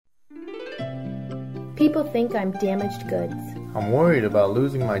People think I'm damaged goods. I'm worried about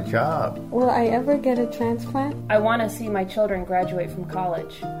losing my job. Will I ever get a transplant? I want to see my children graduate from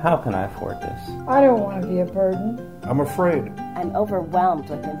college. How can I afford this? I don't want to be a burden. I'm afraid. I'm overwhelmed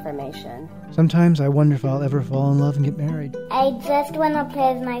with information. Sometimes I wonder if I'll ever fall in love and get married. I just want to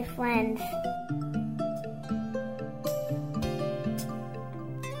play with my friends.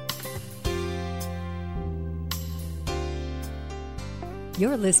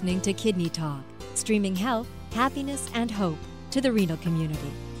 You're listening to Kidney Talk, streaming health, happiness, and hope to the renal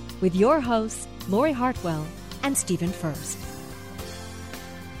community, with your hosts, Lori Hartwell and Stephen Furst.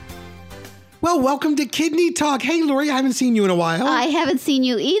 Well, welcome to Kidney Talk. Hey, Lori, I haven't seen you in a while. I haven't seen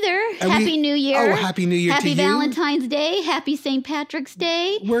you either. Happy New Year. Oh, Happy New Year to you. Happy Valentine's Day. Happy St. Patrick's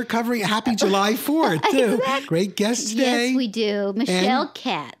Day. We're covering Happy July 4th, too. Exactly. Great guest today. Yes, we do. Michelle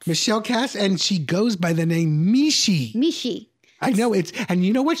Katz. Michelle Katz, and she goes by the name Mishi. Mishi. I know and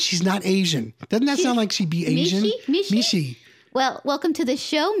you know what? She's not Asian. Doesn't that sound like she'd be Asian? Mishi. Well, welcome to the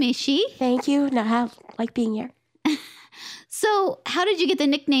show, Mishi. Thank you. I like being here. So, how did you get the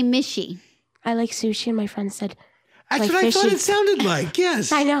nickname Mishi? I like sushi, and my friend said, that's like what fishy. I thought it sounded like.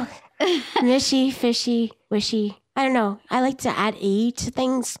 Yes. I know. Mishy, fishy, wishy. I don't know. I like to add E to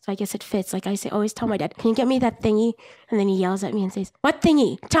things, so I guess it fits. Like I always tell my dad, can you get me that thingy? And then he yells at me and says, what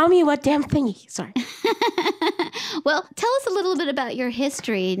thingy? Tell me what damn thingy. Sorry. Well, tell us a little bit about your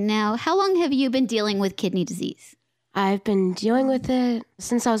history. Now, how long have you been dealing with kidney disease? I've been dealing with it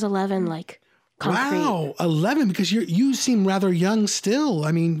since I was 11, like concrete. Wow, 11, because you seem rather young still.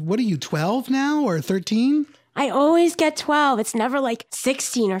 I mean, what are you, 12 now or 13? I always get 12. It's never like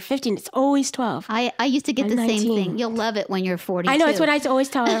 16 or 15. It's always 12. I used to get the 19. Same thing. You'll love it when you're 42. I know. It's what I always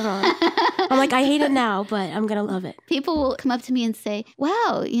tell everyone. I'm like, I hate it now, but I'm going to love it. People will come up to me and say,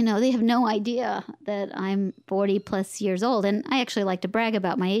 wow, they have no idea that I'm 40 plus years old. And I actually like to brag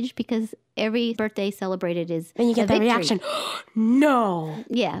about my age because every birthday celebrated is then you get the reaction. No.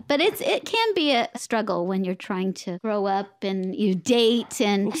 Yeah, but it can be a struggle when you're trying to grow up and you date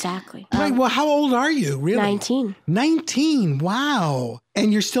and exactly. Right. Well, how old are you? Really? 19. 19. Wow.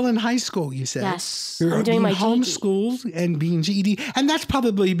 And you're still in high school, you said. Yes. You're I'm doing my homeschooled and being GED. And that's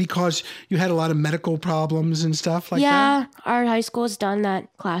probably because you had a lot of medical problems and stuff like that. Yeah. Our high school has done that.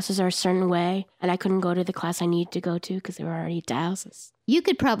 Classes are a certain way. And I couldn't go to the class I needed to go to because they were already dialysis. You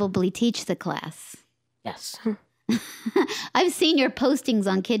could probably teach the class. Yes. I've seen your postings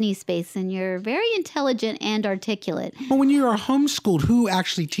on Kidney Space, and you're very intelligent and articulate. Well, when you are homeschooled, who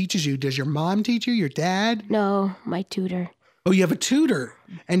actually teaches you? Does your mom teach you, your dad? No, my tutor. Oh, you have a tutor.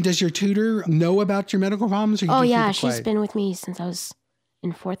 And does your tutor know about your medical problems? Or you yeah, she's been with me since I was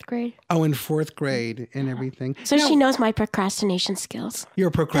in 4th grade. Oh, in 4th grade and everything. So she knows my procrastination skills.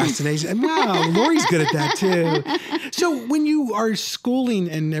 Your procrastination. Wow, Lori's good at that too. So when you are schooling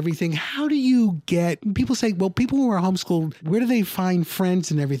and everything, how do you people say, well, people who are homeschooled, where do they find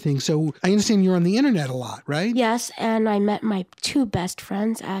friends and everything? So I understand you're on the internet a lot, right? Yes, and I met my 2 best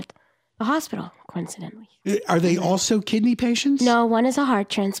friends at the hospital, coincidentally. Are they also kidney patients? No, one is a heart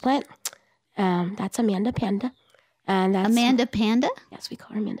transplant. That's Amanda Panda. And that's Amanda Panda? Yes, we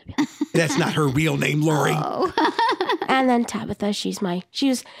call her Amanda Panda. That's not her real name, Lori. Oh. And then Tabitha, she's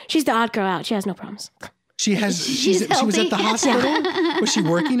the odd girl out. She has no problems. She was at the hospital? Was she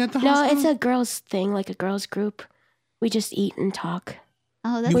working at the hospital? No, it's a girls thing, like a girls group. We just eat and talk.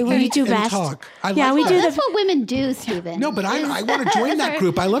 Oh, that's we do best. Talk. That's what women do, Stephen. No, but I want to join that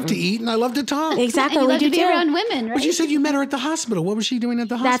group. I love to eat and I love to talk. Exactly, and you we love do to be too. around women, right? But you said you met her at the hospital. What was she doing at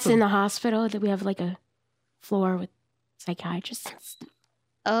the hospital? That's in the hospital. That we have like a floor with psychiatrists.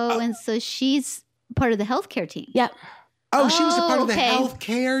 Oh, and so she's part of the healthcare team. Yep. Oh, she was a part of the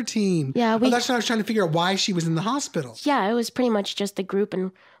healthcare team. Yeah. That's what I was trying to figure out, why she was in the hospital. Yeah, it was pretty much just a group,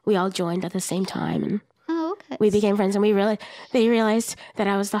 and we all joined at the same time. And okay. We became friends, and they realized that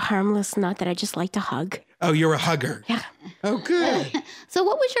I was the harmless nut that I just like to hug. Oh, you're a hugger. Yeah. Oh, good. So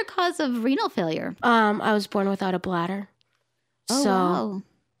what was your cause of renal failure? I was born without a bladder. Oh, wow.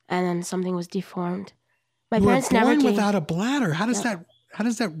 And then something was deformed. My you parents were born never without a bladder. How does that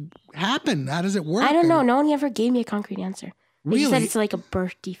happen? How does it work? I don't know. No one ever gave me a concrete answer. They Really? just said it's like a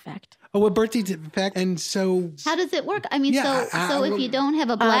birth defect. Oh, a birth defect. And so... How does it work? I mean, so if you don't have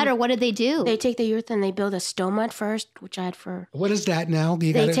a bladder, what do they do? They take the urethra and they build a stoma at first, which I had for... What is that now?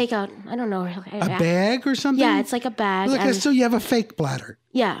 They take out, I don't know. A bag or something? Yeah, it's like a bag. So you have a fake bladder.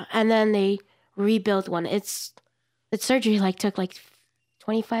 Yeah, and then they rebuild one. The surgery took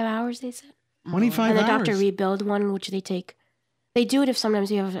 25 hours, they said. 25 hours? And the doctor rebuild one, which they take... They do it if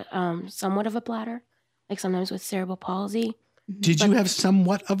sometimes you have somewhat of a bladder, like sometimes with cerebral palsy. Did you have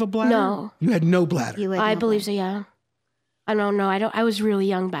somewhat of a bladder? No. You had no bladder? I believe so, yeah. I don't know. I was really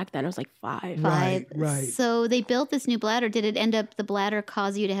young back then. I was like 5. Right. So they built this new bladder. Did it end up the bladder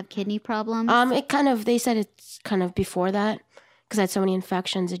cause you to have kidney problems? They said it's kind of before that because I had so many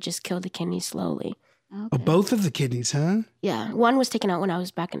infections. It just killed the kidney slowly. Okay. Oh, both of the kidneys, huh? Yeah. One was taken out when I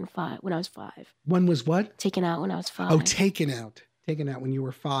was 5. One was what? Taken out when I was 5. Oh, taken out when you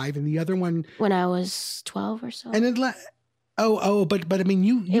were 5, and the other one when I was 12 or so. And it but I mean,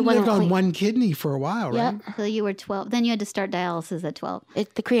 you lived on one kidney for a while, right? Yep. So you were 12. Then you had to start dialysis at 12.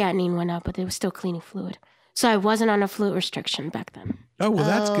 The creatinine went up, but it was still cleaning fluid. So I wasn't on a fluid restriction back then. Oh, well,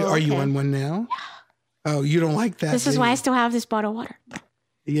 that's good. Are you on one now? Oh, you don't like that. This is why I still have this bottle of water.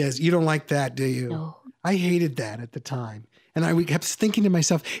 Yes, you don't like that, do you? No. I hated that at the time. And I kept thinking to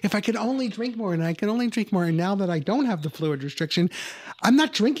myself, if I could only drink more, and I can only drink more. And now that I don't have the fluid restriction, I'm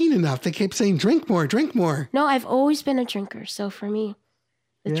not drinking enough. They kept saying, drink more, drink more. No, I've always been a drinker. So for me,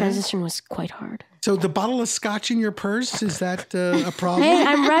 the transition was quite hard. So the bottle of scotch in your purse, is that a problem? Hey,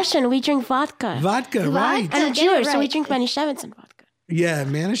 I'm Russian. We drink vodka. Vodka, right. And I'm Jewish, so we drink Manischewitz and vodka. Yeah,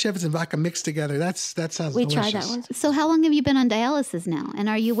 Manischewitz and vodka mixed together. That sounds we delicious. tried that one. So how long have you been on dialysis now? And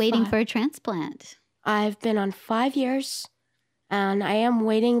are you waiting for a transplant? I've been on 5 years. And I am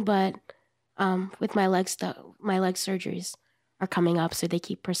waiting, but with my leg surgeries are coming up, so they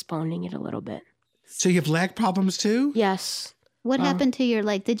keep postponing it a little bit. So you have leg problems too? Yes. What happened to your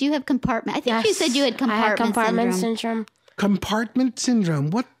leg? Did you have compartment? I think you said you had compartment syndrome. Compartment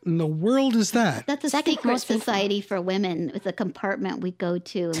syndrome. What in the world is that? That's a secret society for women. It's a compartment we go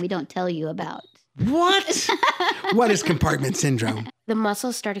to and we don't tell you about. What? What is compartment syndrome? The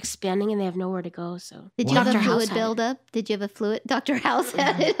muscles start expanding and they have nowhere to go. So did you have a fluid buildup? Did you have a fluid? Dr. House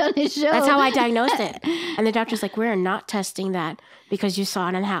had it on his show. That's how I diagnosed it. And the doctor's like, we're not testing that because you saw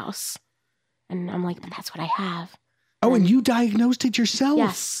it in house. And I'm like, but that's what I have. Oh, and you diagnosed it yourself?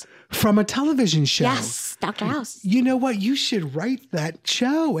 Yes. From a television show? Yes, Dr. House. You know what? You should write that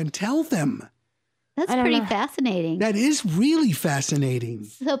show and tell them. That's pretty fascinating. That is really fascinating.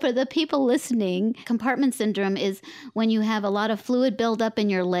 So for the people listening, compartment syndrome is when you have a lot of fluid buildup in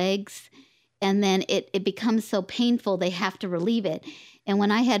your legs and then it becomes so painful they have to relieve it. And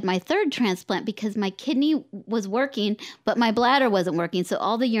when I had my third transplant, because my kidney was working, but my bladder wasn't working, so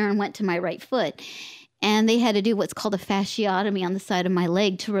all the urine went to my right foot. And they had to do what's called a fasciotomy on the side of my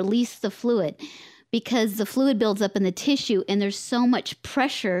leg to release the fluid because the fluid builds up in the tissue and there's so much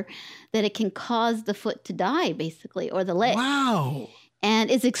pressure that it can cause the foot to die, basically, or the leg. Wow. And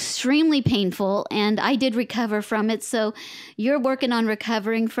it's extremely painful, and I did recover from it. So you're working on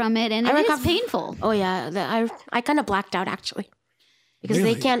recovering from it, and it is painful. Oh, yeah. I kind of blacked out, actually. Because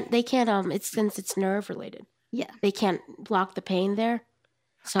really? they can't, since it's nerve related. Yeah. They can't block the pain there.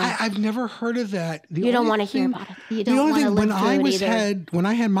 So I've never heard of that. You don't want to hear about it. You don't want to live through it when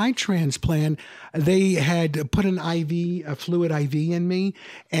I had my transplant, they had put a fluid IV in me,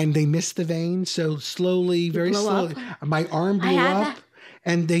 and they missed the vein. So slowly, very slowly, my arm blew up,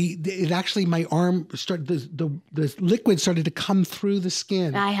 and my arm started the liquid started to come through the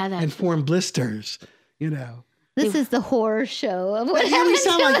skin. I had that and form blisters. You know. This is the horror show of what happened. We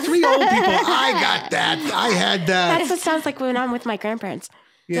sound like 3 old people. I got that. I had that. That's what it sounds like when I'm with my grandparents.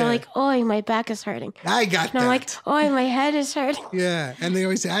 Yeah. They're like, "Oi, my back is hurting." I got that. And I'm like, "Oi, my head is hurting." Yeah, and they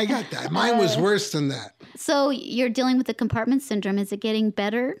always say, "I got that." Mine was worse than that. So you're dealing with the compartment syndrome. Is it getting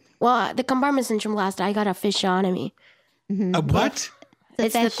better? Well, the compartment syndrome lasted. I got a fasciotomy. A what?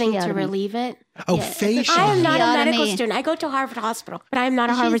 It's the thing to relieve it. Oh, fasciotomy. I am not a medical student. I go to Harvard Hospital, but I am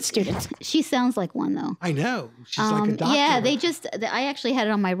not a Harvard student. She sounds like one, though. I know. She's like a doctor. Yeah, I actually had it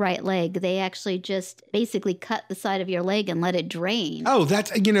on my right leg. They actually just basically cut the side of your leg and let it drain. Oh,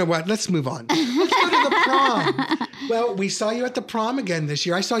 you know what? Let's move on. Let's go to the prom. Well, we saw you at the prom again this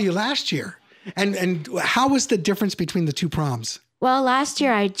year. I saw you last year. And how was the difference between the 2 proms? Well, last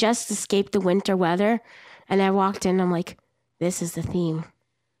year I just escaped the winter weather, and I walked in. I'm like, this is the theme.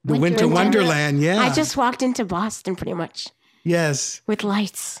 The Winter Wonderland, yeah. I just walked into Boston pretty much. Yes. With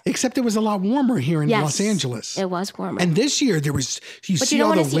lights. Except it was a lot warmer here in Los Angeles. It was warmer. And this year there was, you but see you don't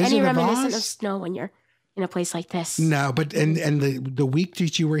all the want to see any Wizard of reminiscence Oz? of snow when you're in a place like this. No, but and the week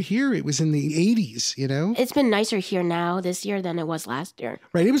that you were here, it was in the 80s, you know? It's been nicer here now this year than it was last year.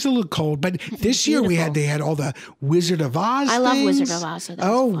 Right, it was a little cold, but this year they had all the Wizard of Oz I things. love Wizard of Oz.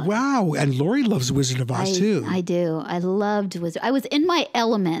 So wow. And Lori loves Wizard of Oz too. I do. I loved Wizard. I was in my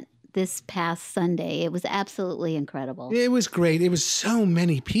element this past Sunday. It was absolutely incredible. It was great. It was so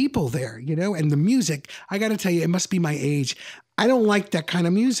many people there, you know, and the music, I got to tell you, it must be my age. I don't like that kind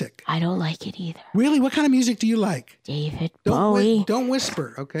of music. I don't like it either. Really? What kind of music do you like? David Bowie. Don't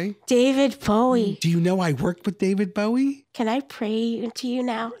whisper, okay? David Bowie. Do you know I worked with David Bowie? Can I pray to you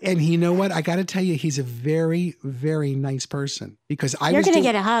now? And you know what? I got to tell you, he's a very, very nice person. Because You're going to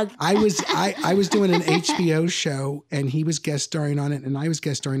get a hug. I was doing an HBO show, and he was guest starring on it, and I was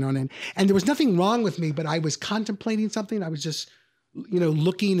guest starring on it. And there was nothing wrong with me, but I was contemplating something. I was just,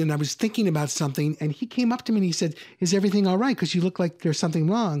 looking, and I was thinking about something. And he came up to me and he said, "Is everything all right? Because you look like there's something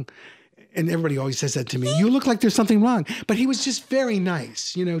wrong." And everybody always says that to me. You look like there's something wrong. But he was just very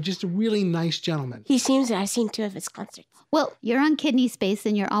nice, just a really nice gentleman. He seems, I've seen 2 of his concerts. Well, you're on Kidney Space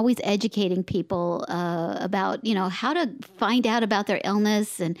and you're always educating people about, how to find out about their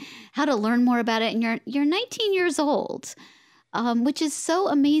illness and how to learn more about it. And you're 19 years old, which is so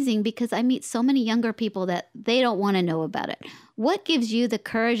amazing because I meet so many younger people that they don't want to know about it. What gives you the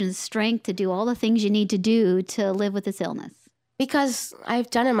courage and strength to do all the things you need to do to live with this illness? Because I've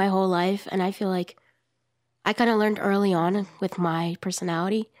done it my whole life, and I feel like I kind of learned early on with my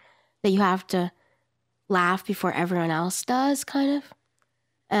personality that you have to laugh before everyone else does, kind of.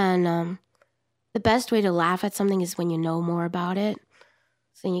 And the best way to laugh at something is when you know more about it.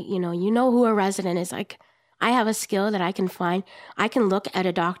 So, you know who a resident is. Like, I have a skill that I can find. I can look at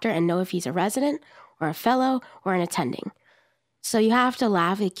a doctor and know if he's a resident or a fellow or an attending. So you have to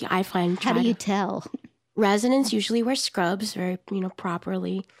laugh. I find. How do you tell? Residents usually wear scrubs very,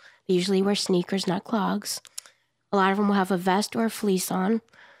 properly. They usually wear sneakers, not clogs. A lot of them will have a vest or a fleece on, a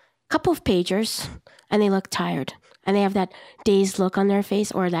couple of pagers, and they look tired. And they have that dazed look on their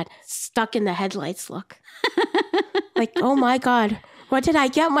face or that stuck in the headlights look. Like, oh my God, what did I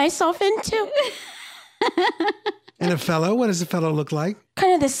get myself into? And a fellow, what does a fellow look like?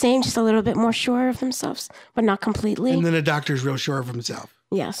 Kind of the same, just a little bit more sure of themselves, but not completely. And then a doctor's real sure of himself.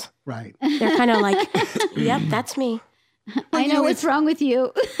 Yes. Right. They're kind of like, yep, that's me. I know what's wrong with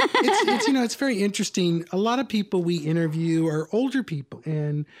you. It's very interesting. A lot of people we interview are older people.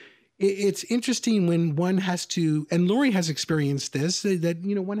 And it's interesting when one has to, and Lori has experienced this, that,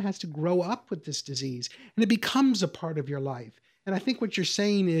 one has to grow up with this disease and it becomes a part of your life. And I think what you're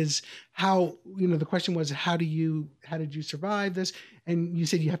saying is how, the question was, how did you survive this? And you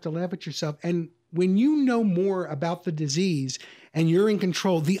said you have to laugh at yourself. And when you know more about the disease and you're in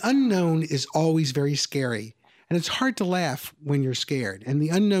control, the unknown is always very scary. And it's hard to laugh when you're scared. And the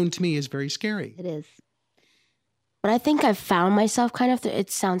unknown to me is very scary. It is. But I think I've found myself it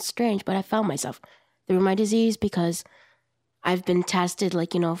sounds strange, but I found myself through my disease because I've been tested,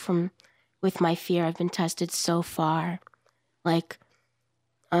 with my fear, I've been tested so far. Like,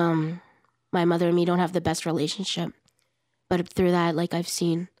 my mother and me don't have the best relationship. But through that, I've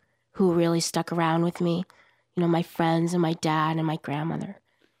seen who really stuck around with me. My friends and my dad and my grandmother.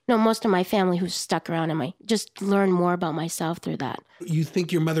 Most of my family who stuck around and I just learned more about myself through that. You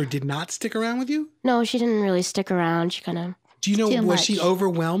think your mother did not stick around with you? No, she didn't really stick around. She kind of... Do you know, was she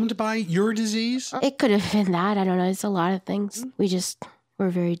overwhelmed by your disease? It could have been that. I don't know. It's a lot of things. We're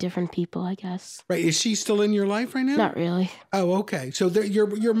very different people, I guess. Right. Is she still in your life right now? Not really. Oh, okay. So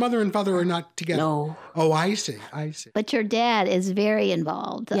your mother and father are not together? No. Oh, I see. But your dad is very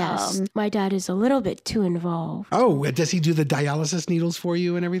involved. Yes. My dad is a little bit too involved. Oh, does he do the dialysis needles for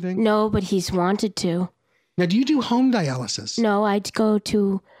you and everything? No, but he's wanted to. Now, do you do home dialysis? No, I'd go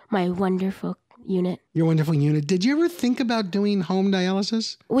to my wonderful unit. Your wonderful unit. Did you ever think about doing home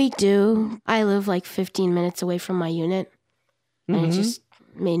dialysis? We do. I live 15 minutes away from my unit. And it just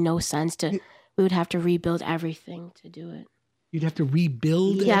made no sense we would have to rebuild everything to do it. You'd have to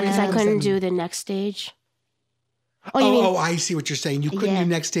rebuild? Yeah, because I couldn't do the next stage. I see what you're saying. You couldn't do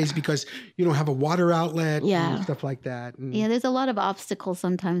next stage because you don't have a water outlet and stuff like that. Yeah, there's a lot of obstacles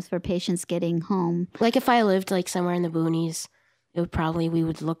sometimes for patients getting home. If I lived somewhere in the boonies, we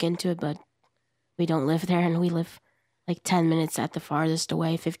would look into it, but we don't live there and we live 10 minutes at the farthest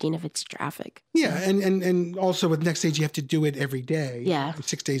away, 15 if it's traffic. Yeah, and also with next stage, you have to do it every day. Yeah.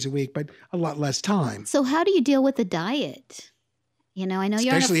 6 days a week, but a lot less time. So how do you deal with the diet? I know you're on a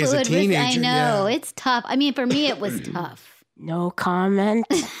fluid. Especially as a teenager. I know, it's tough. For me, it was tough. No comment.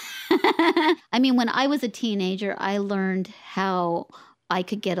 When I was a teenager, I learned how I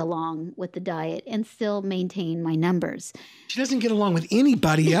could get along with the diet and still maintain my numbers. She doesn't get along with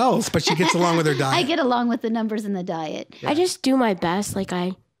anybody else, but she gets along with her diet. I get along with the numbers in the diet. Yeah. I just do my best.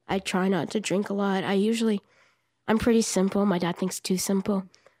 I try not to drink a lot. I'm pretty simple. My dad thinks too simple.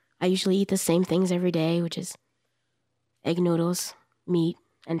 I usually eat the same things every day, which is egg noodles, meat,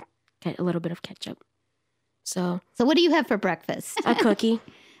 and a little bit of ketchup. So what do you have for breakfast? A cookie.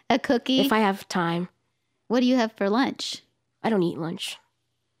 A cookie? If I have time. What do you have for lunch? I don't eat lunch.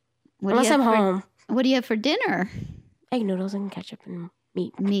 Unless I'm home. What do you have for dinner? egg noodles and ketchup and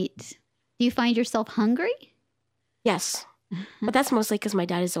meat. Meat. Do you find yourself hungry? Yes. But that's mostly because my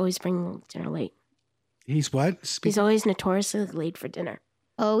dad is always bringing dinner late. He's what? He's always notoriously late for dinner.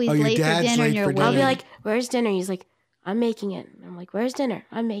 Oh, he's Oh, your late for dad's dinner late and you're for dinner. I'll be waiting. like, where's dinner? He's like, I'm making it. And I'm like, where's dinner?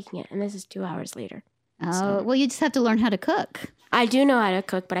 I'm making it. And this is 2 hours later. Oh, well, you just have to learn how to cook. I do know how to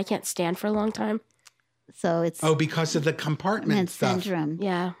cook, but I can't stand for a long time. So it's Oh, because of the compartment stuff. syndrome.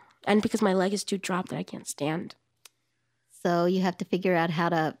 Yeah. And because my leg is too dropped that I can't stand. So you have to figure out how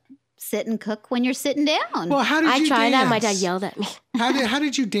to sit and cook when you're sitting down. Well, how did I you tried dance? that. My dad yelled at me. How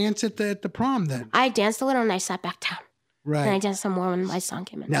did you dance at the prom then? I danced a little and I sat back down. Right. And I danced some more when my song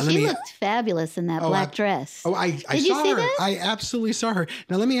came in. Now, let she me- looked fabulous in that Oh, black dress. Oh, I Did you saw see her. that? I absolutely saw her.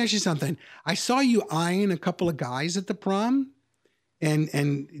 Now let me ask you something. I saw you eyeing a couple of guys at the prom, and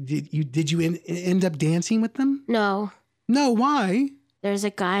did you end up dancing with them? No. No, why? There's a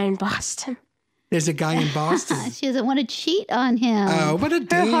guy in Boston. There's a guy in Boston. She doesn't want to cheat on him. Oh, what a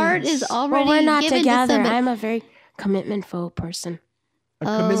Her heart dance. is already Well, we're not given together. to somebody. I'm a very commitment phobe person. A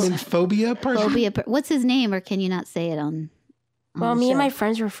commitment phobia person. Phobia. What's his name, or can you not say it on Well, the me and show? my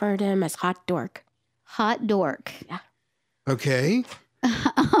friends refer to him as Hot Dork. Hot dork. Yeah. Okay.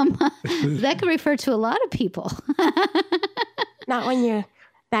 That could refer to a lot of people. Not when you're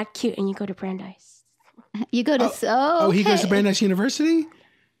that cute and you go to Brandeis. You go to Oh, he goes to okay. Brandeis University?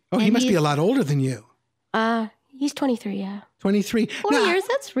 Oh, he And must be he's- a lot older than you. He's 23, yeah. 23. 4 Now, years.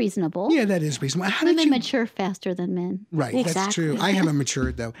 That's reasonable. Yeah, that is reasonable. How did Women you mature faster than men. Right, that's Exactly. true. I haven't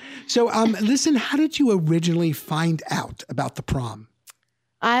matured though. So, listen, how did you originally find out about the prom?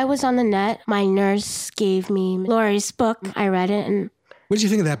 I was on the net. My nurse gave me Lori's book. I read it and What did you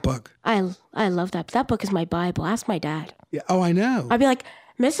think of that book? I love that. That book is my Bible. Ask my dad. Yeah, oh, I know. I'd be like,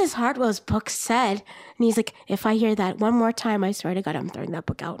 Mrs. Hartwell's book said, and he's like, if I hear that one more time, I swear to God, I'm throwing that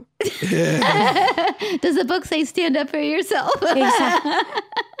book out. Does the book say stand up for yourself? Exactly.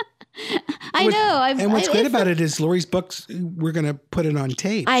 I know. And what's great about it is Lori's books, we're going to put it on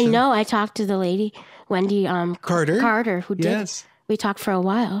tape. I so- know. I talked to the lady, Wendy Carter? who did. Yes. We talked for a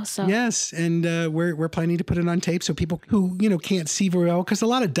while. So Yes, and we're planning to put it on tape so people who can't see very well, because a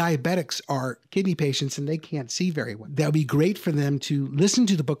lot of diabetics are kidney patients and they can't see very well. That would be great for them to listen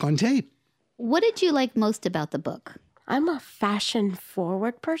to the book on tape. What did you like most about the book? I'm a fashion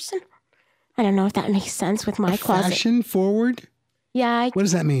forward person. I don't know if that makes sense with my closet. Fashion forward? Yeah, What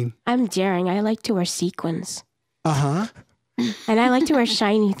does that mean? I'm daring. I like to wear sequins. Uh-huh. And I like to wear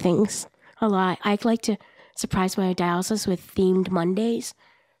shiny things a lot. I like to surprise my dialysis with themed Mondays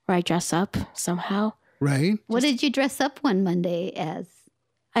where I dress up somehow. Right. What did you dress up one Monday as?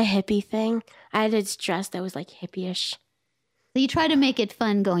 A hippie thing. I had this dress that was like hippie-ish. So you try to make it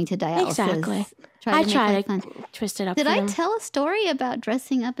fun going to dialysis. Exactly. Try I to try make to it fun. twist it up Did for I them. tell a story about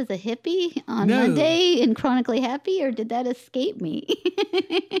dressing up as a hippie on No. Monday in Chronically Happy, or did that escape me?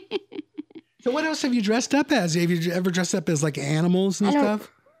 So what else have you dressed up as? Have you ever dressed up as like animals and I don't-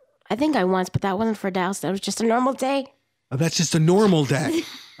 stuff? I think I once, but that wasn't for dialysis. That was just a normal day. Oh, that's just a normal day.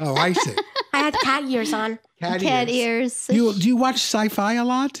 Oh, I see. I had cat ears on. Cat ears. Do you watch sci-fi a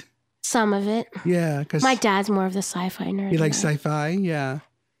lot? Some of it. Yeah, because My dad's more of the sci-fi nerd. he likes than I- sci-fi. Yeah,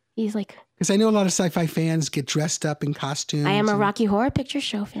 He's like, because I know a lot of sci-fi fans get dressed up in costumes. I am a and- Rocky Horror Picture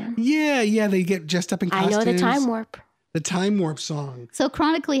Show fan. Yeah, they get dressed up in I costumes. know the Time Warp. The Time Warp song. So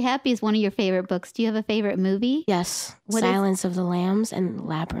Chronically Happy is one of your favorite books. Do you have a favorite movie? Yes. What is- Silence of the Lambs and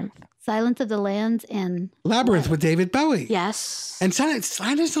Labyrinth. Silence of the Lambs and Labyrinth with David Bowie. Yes. And Silence of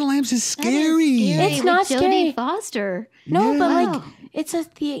the Lambs is That is scary. scary It's with not Jodie scary. Foster. No, Yeah. but Wow. like,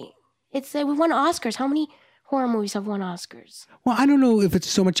 we won Oscars. How many horror movies have won Oscars? Well, I don't know if it's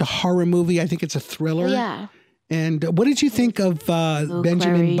so much a horror movie. I think it's a thriller. Yeah. And what did you think of Luke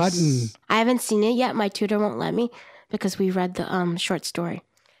Benjamin Clarice. Button? I haven't seen it yet. My tutor won't let me because we read the short story.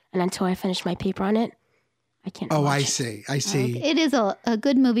 And until I finish my paper on it, I can't Oh, watch I it. see. I see. It is a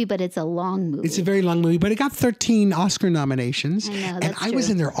good movie, but it's a long movie. It's a very long movie, but it got 13 Oscar nominations. I know, and that's I was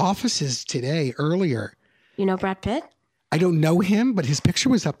true. in their offices today, earlier. You know Brad Pitt? I don't know him, but his picture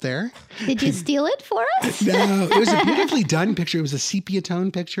was up there. Did you steal it for us? No, it was a beautifully done picture. It was a sepia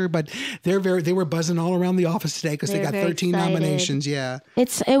tone picture, but they were buzzing all around the office today because they They're got very 13 excited. nominations. Yeah.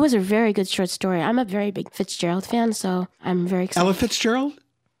 It was a very good short story. I'm a very big Fitzgerald fan, so I'm very excited. Ella Fitzgerald?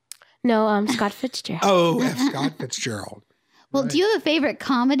 No, Scott Fitzgerald. Oh, F. Scott Fitzgerald. Well, do you have a favorite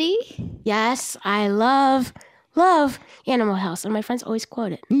comedy? Yes, I love Animal House, and my friends always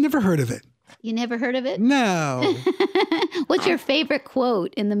quote it. Never heard of it. You never heard of it? No. What's your favorite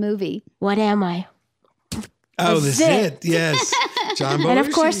quote in the movie? What am I? Oh, The the Zit. Zit. Yes. John Belushi. And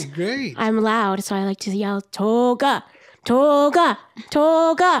of course, Great. I'm loud, so I like to yell, Toga, Toga,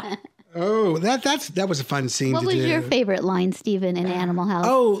 Toga. Oh, that was a fun scene What to was do. your favorite line, Stephen, in Animal House?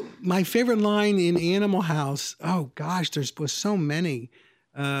 Oh, my favorite line in Animal House. Oh gosh, was so many.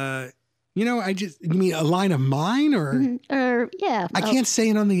 You mean a line of mine or yeah. I can't say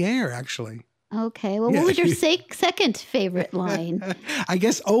it on the air actually. Okay. Well, what was your second favorite line? I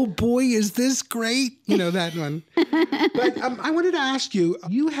guess, oh boy, is this great? You know, that one. But I wanted to ask you,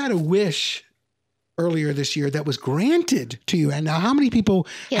 you had a wish earlier this year that was granted to you. And now how many people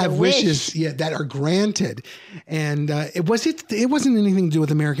have wishes that are granted? And it wasn't anything to do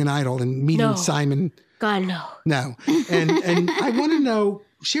with American Idol and meeting Simon. God, no. No. And I want to know,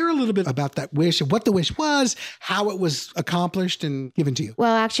 share a little bit about that wish and what the wish was, how it was accomplished and given to you.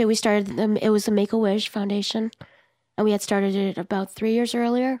 Well, actually, we started, it was the Make-A-Wish Foundation. And we had started it about 3 years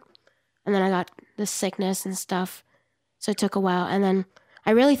earlier. And then I got the sickness and stuff. So it took a while. And then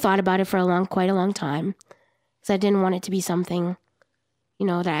I really thought about it for quite a long time. Because I didn't want it to be something,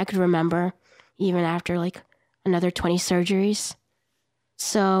 that I could remember even after like another 20 surgeries.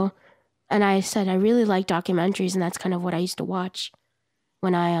 So, and I said I really like documentaries, and that's kind of what I used to watch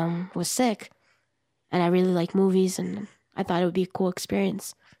when I was sick. And I really like movies, and I thought it would be a cool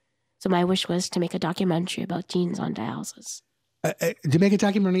experience. So my wish was to make a documentary about teens on dialysis. To make a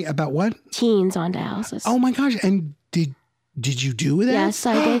documentary about what? Teens on dialysis. Oh my gosh. And did you do that? Yes,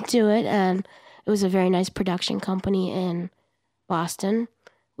 I did do it. And it was a very nice production company in Boston,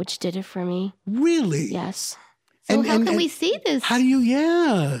 which did it for me. Really? Yes. So how can we see this? How do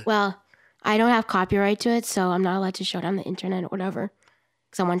you, Well, I don't have copyright to it, so I'm not allowed to show it on the internet or whatever.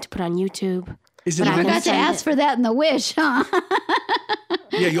 Because I wanted to put it on YouTube. I forgot to ask for that in the wish, huh?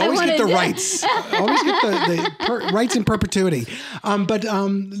 Yeah, you always get the rights. Always get the rights in perpetuity. But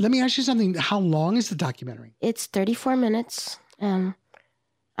let me ask you something. How long is the documentary? It's 34 minutes. I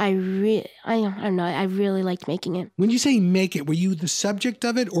don't know. I really liked making it. When you say make it, were you the subject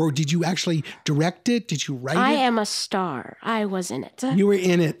of it, or did you actually direct it? Did you write it? I am a star. I was in it. You were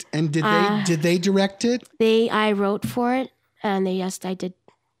in it, and did they direct it? I wrote for it, and I did.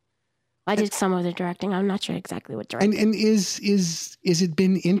 I did some of the directing. I'm not sure exactly what directing. And is it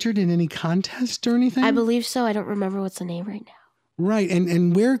been entered in any contest or anything? I believe so. I don't remember what's the name right now. Right.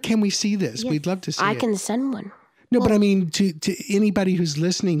 And where can we see this? Yes. We'd love to see it. I can send one. No, but I mean, to anybody who's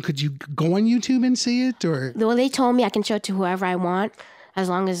listening, could you go on YouTube and see it? Or well, they told me I can show it to whoever I want, as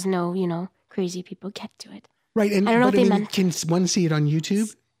long as no, crazy people get to it. Right. And I don't know what they meant. Can one see it on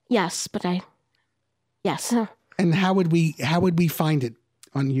YouTube? Yes, yes. And how would we find it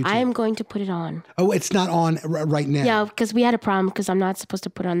on YouTube? I am going to put it on. Oh, it's not on right now. Yeah, because we had a problem because I'm not supposed to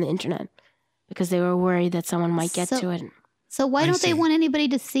put it on the internet because they were worried that someone might get to it. So why don't they want anybody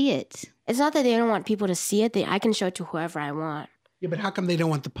to see it? It's not that they don't want people to see it. I can show it to whoever I want. Yeah, but how come they don't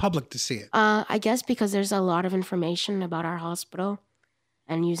want the public to see it? I guess because there's a lot of information about our hospital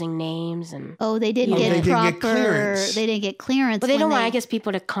and using names and... Oh, they didn't get clearance. They didn't get clearance. But they don't want, I guess,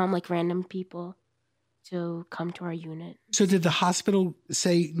 people to come, like random people to come to our unit. So did the hospital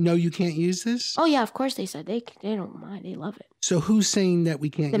say, no, you can't use this? Oh, yeah, of course they said. They don't mind. They love it. So who's saying that we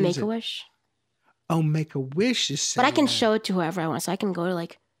can't use it? The Make-A-Wish. Oh, Make-A-Wish is saying But I can that. show it to whoever I want. So I can go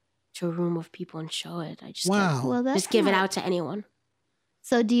to a room of people and show it. I just wow. Well, just give it out to anyone.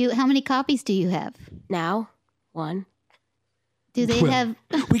 So how many copies do you have? Now, one. Do they have...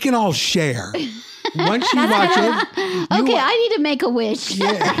 We can all share. Once you watch it... Okay, I need to make a wish.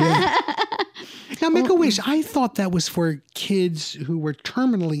 Yeah. Now, Make-A-Wish, I thought that was for kids who were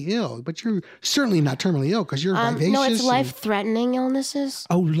terminally ill, but you're certainly not terminally ill because you're vivacious. No, it's life-threatening illnesses.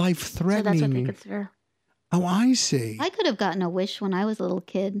 Oh, life-threatening. So that's what they consider. Oh, I see. I could have gotten a wish when I was a little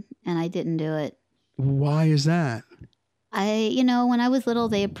kid, and I didn't do it. Why is that? When I was little,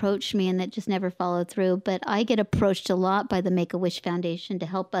 they approached me, and it just never followed through. But I get approached a lot by the Make-A-Wish Foundation to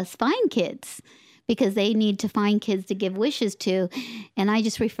help us find kids, because they need to find kids to give wishes to. And I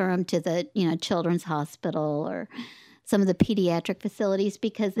just refer them to the, Children's Hospital or some of the pediatric facilities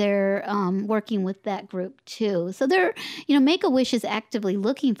because they're working with that group too. So they're, Make-A-Wish is actively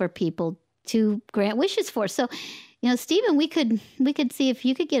looking for people to grant wishes for. So, Stephen, we could see if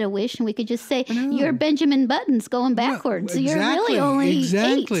you could get a wish and we could just say, you're Benjamin Buttons going backwards. Well, exactly, so you're really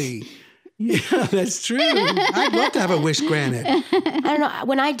only 8. Yeah, that's true. I'd love to have a wish granted. I don't know.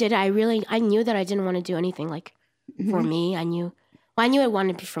 When I did it, I knew that I didn't want to do anything like for me. I knew it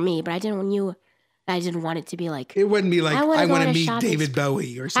wanted to be for me, but I didn't want it to be like... It wouldn't be like, I want to meet David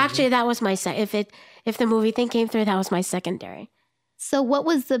Bowie or something. Actually, that was my... If the movie thing came through, that was my secondary. So what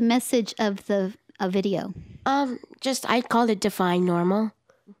was the message of the video? I called it Define Normal.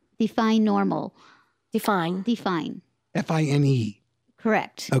 Define normal. Define. Fine. F-I-N-E.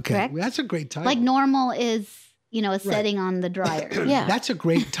 Correct. Okay. Correct? Well, that's a great title. Like normal is a setting on the dryer. Yeah. That's a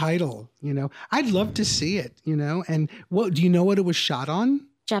great title, I'd love to see it, And do you know what it was shot on?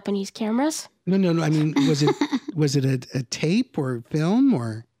 Japanese cameras. No. I mean, was it a tape or film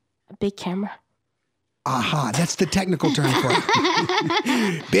or a big camera? Aha, that's the technical term for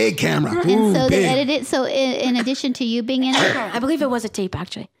it. Big camera. Ooh, And so big. they edited. So in addition to you being in it, I believe it was a tape,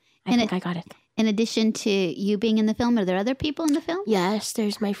 actually. I think I got it. In addition to you being in the film, are there other people in the film? Yes,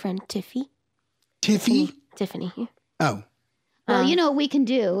 there's my friend Tiffy. Tiffy? Tiffany. Oh. Well, you know what we can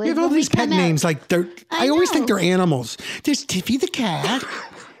do. You have all these pet names like they're. I always think they're animals. There's Tiffy the cat,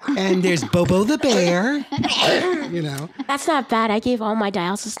 and there's Bobo the bear. That's not bad. I gave all my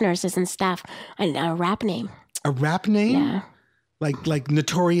dialysis nurses and staff a rap name. A rap name? Yeah. Like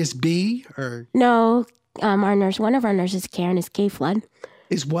Notorious B or no? One of our nurses, Karen, is K Flood.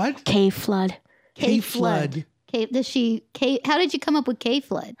 Is what? K Flood. K Flood. How did you come up with K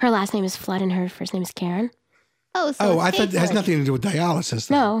Flood? Her last name is Flood and her first name is Karen. Oh, so I thought it has nothing to do with dialysis.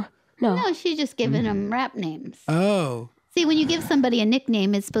 Though. No, she's just giving them rap names. Oh. See, when you give somebody a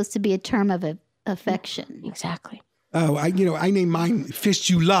nickname, it's supposed to be a term of affection. Exactly. Oh, I named mine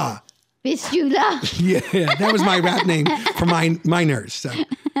Fistula. Fistula. Yeah, that was my rap name for my nurse. So,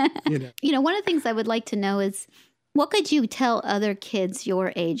 one of the things I would like to know is, what could you tell other kids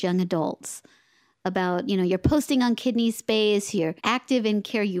your age, young adults, about, you're posting on Kidney Space, you're active in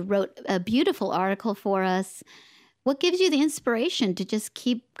care, you wrote a beautiful article for us. What gives you the inspiration to just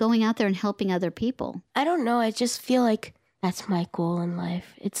keep going out there and helping other people? I don't know. I just feel like that's my goal in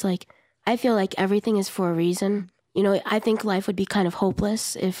life. It's like, I feel like everything is for a reason. I think life would be kind of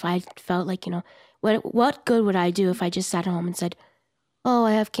hopeless if I felt like, what good would I do if I just sat home and said, oh,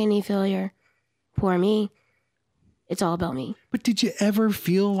 I have kidney failure. Poor me. It's all about me. But did you ever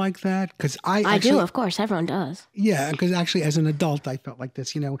feel like that? Because I do, of course. Everyone does. Yeah, because actually as an adult, I felt like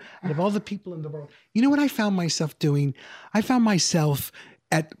this, out of all the people in the world. You know what I found myself doing? I found myself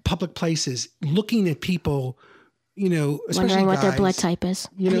at public places looking at people, especially wondering what guys, their blood type is.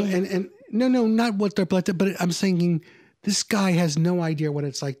 And no, not what their blood type, but I'm thinking this guy has no idea what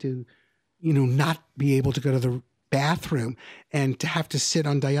it's like to, not be able to go to the bathroom and to have to sit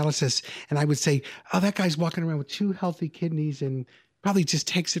on dialysis. And I would say, oh, that guy's walking around with 2 healthy kidneys and probably just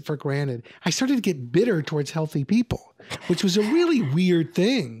takes it for granted. I started to get bitter towards healthy people, which was a really weird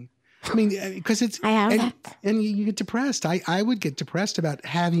thing. I mean, because it's, and you get depressed. I would get depressed about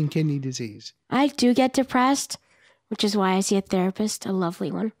having kidney disease. I do get depressed, which is why I see a therapist, a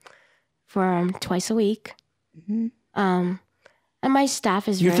lovely one, for twice a week. Mm-hmm. And my staff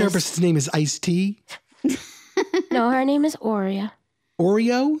is Your therapist's name is Ice-T? No, her name is Oria.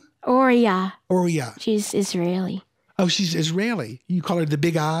 Oreo? Oria. She's Israeli. Oh, she's Israeli. You call her the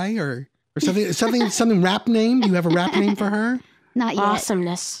Big Eye or something rap name? Do you have a rap name for her? Not yet.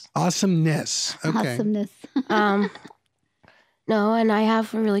 Awesomeness. Okay. Awesomeness. No, and I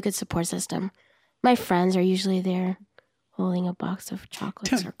have a really good support system. My friends are usually there holding a box of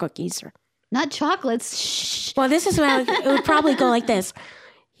chocolates or cookies or not chocolates. Shh. Well, this is where it would probably go like this.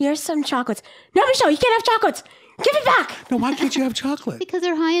 Here's some chocolates. No, Michelle, you can't have chocolates. Give it back. No, why can't you have chocolate? Because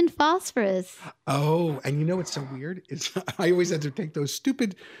they're high in phosphorus. Oh, and what's so weird? I always had to take those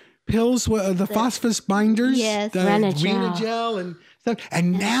stupid pills, the phosphorus binders. Yes. The Renagel and stuff.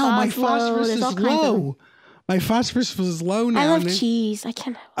 And now my phosphorus is low. My phosphorus was low now. I love cheese.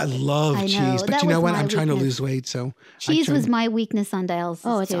 I love cheese. But you know what? I'm trying to lose weight, so. Cheese was my weakness on dialysis.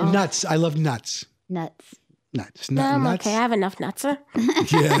 Oh, it's nuts. I love nuts. Nuts. I'm okay. I have enough nuts.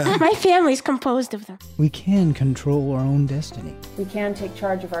 Yeah. My family's composed of them. We can control our own destiny. We can take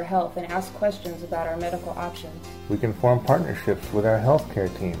charge of our health and ask questions about our medical options. We can form partnerships with our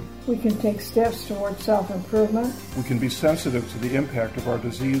healthcare team. We can take steps toward self-improvement. We can be sensitive to the impact of our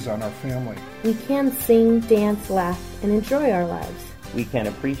disease on our family. We can sing, dance, laugh, and enjoy our lives. We can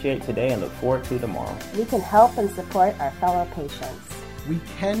appreciate today and look forward to tomorrow. We can help and support our fellow patients. We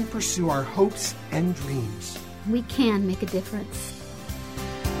can pursue our hopes and dreams. We can make a difference.